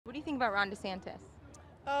do you think about Ron DeSantis?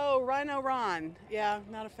 Oh, Rhino Ron. Yeah,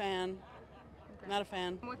 not a fan. Okay. Not a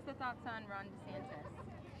fan. What's the thoughts on Ron DeSantis?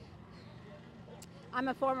 I'm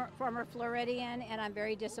a former Floridian, and I'm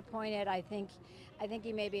very disappointed. I think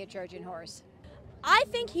he may be a Trojan horse. I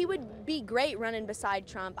think he would be great running beside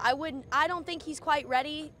Trump. I don't think he's quite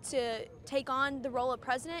ready to take on the role of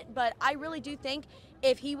president, but I really do think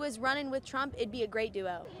if he was running with Trump, it'd be a great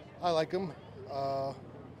duo. I like him.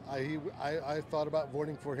 I thought about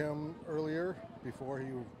voting for him earlier before he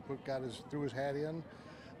threw his hat in,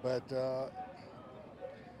 but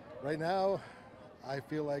right now I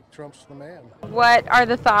feel like Trump's the man. What are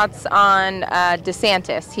the thoughts on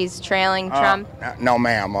DeSantis? He's trailing Trump. No,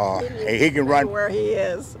 ma'am. He can run where he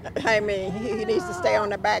is. I mean, he needs to stay on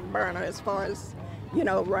the back burner as far as,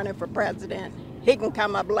 running for president. He can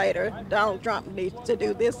come up later. Donald Trump needs to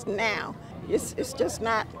do this now. It's just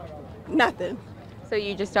nothing. So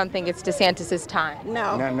you just don't think it's DeSantis' time?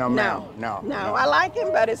 No. No. I like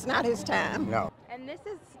him, but it's not his time. No. And this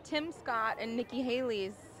is Tim Scott and Nikki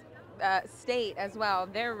Haley's state as well.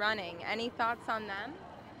 They're running. Any thoughts on them?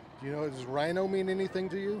 Do you know, does Rhino mean anything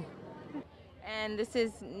to you? And this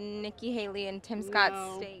is Nikki Haley and Tim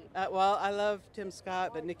Scott's state. Well, I love Tim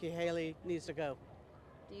Scott, but Nikki Haley needs to go.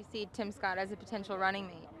 Do you see Tim Scott as a potential running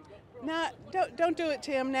mate? Don't do it,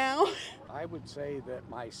 Tim, now. I would say that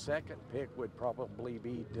my second pick would probably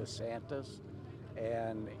be DeSantis.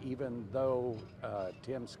 And even though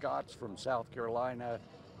Tim Scott's from South Carolina,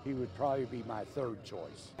 he would probably be my third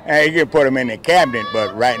choice. Hey, you can put him in the cabinet,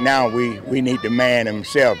 but right now we need the man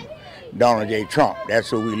himself, Donald J. Trump. That's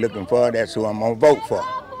who we're looking for. That's who I'm going to vote for.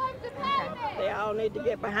 They all need to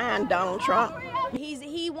get behind Donald Trump.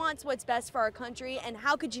 He wants what's best for our country, and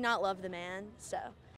how could you not love the man? So.